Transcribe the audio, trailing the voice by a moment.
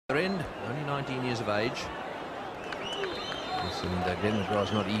End, only 19 years of age. And Glen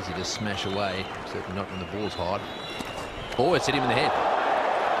McGrath's not easy to smash away, certainly not when the ball's hard. Oh, it's hit him in the head.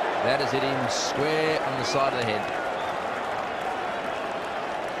 That has hit him square on the side of the head.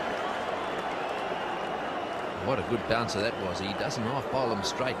 What a good bouncer that was. He doesn't half bowl him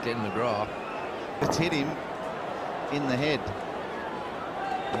straight, Glen McGrath. It's hit him in the head.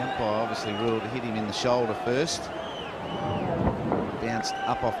 The umpire obviously ruled it hit him in the shoulder first. Bounced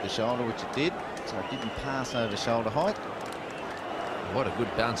up off the shoulder, which it did, so it didn't pass over shoulder height. What a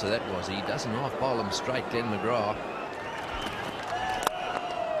good bouncer that was. He doesn't half bowl him straight, Glen McGrath.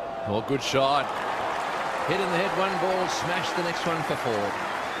 Oh, good shot. Hit in the head one ball, smashed the next one for 4.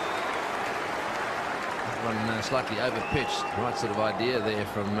 That one slightly over-pitched. Right sort of idea there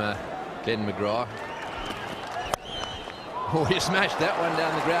from Glen McGrath. Oh, he smashed that one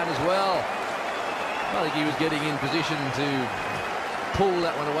down the ground as well. I think he was getting in position to pull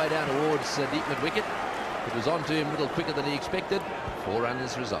that one away down towards deep mid-wicket. It was on to him a little quicker than he expected. 4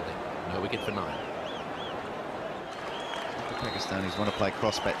 runners resulting. No wicket for 9. The Pakistanis want to play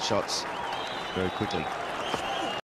cross-bat shots very quickly.